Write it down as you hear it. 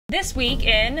This week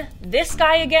in This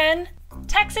Guy Again,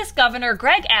 Texas Governor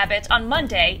Greg Abbott on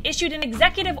Monday issued an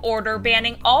executive order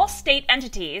banning all state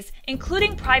entities,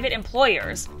 including private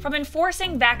employers, from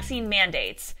enforcing vaccine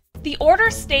mandates. The order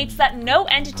states that no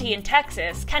entity in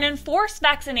Texas can enforce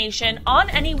vaccination on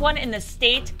anyone in the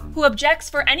state who objects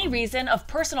for any reason of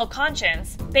personal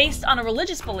conscience, based on a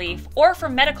religious belief, or for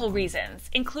medical reasons,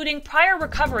 including prior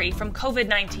recovery from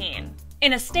COVID-19.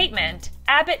 In a statement,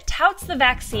 Abbott touts the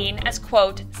vaccine as,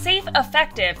 quote, safe,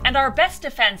 effective, and our best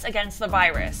defense against the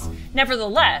virus.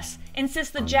 Nevertheless,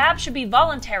 insists the jab should be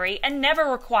voluntary and never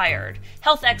required.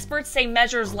 Health experts say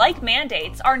measures like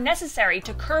mandates are necessary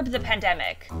to curb the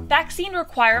pandemic. Vaccine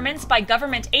requirements by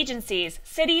government agencies,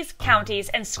 cities, counties,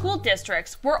 and school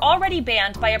districts were already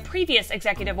banned by a previous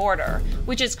executive order,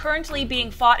 which is currently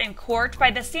being fought in court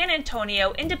by the San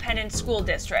Antonio Independent School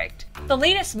District. The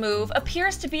latest move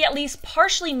appears to be at least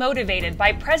partially motivated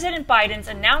by President Biden's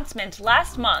announcement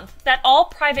last month that all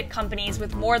private companies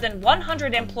with more than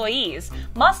 100 employees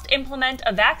must implement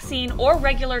a vaccine or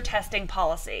regular testing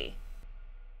policy.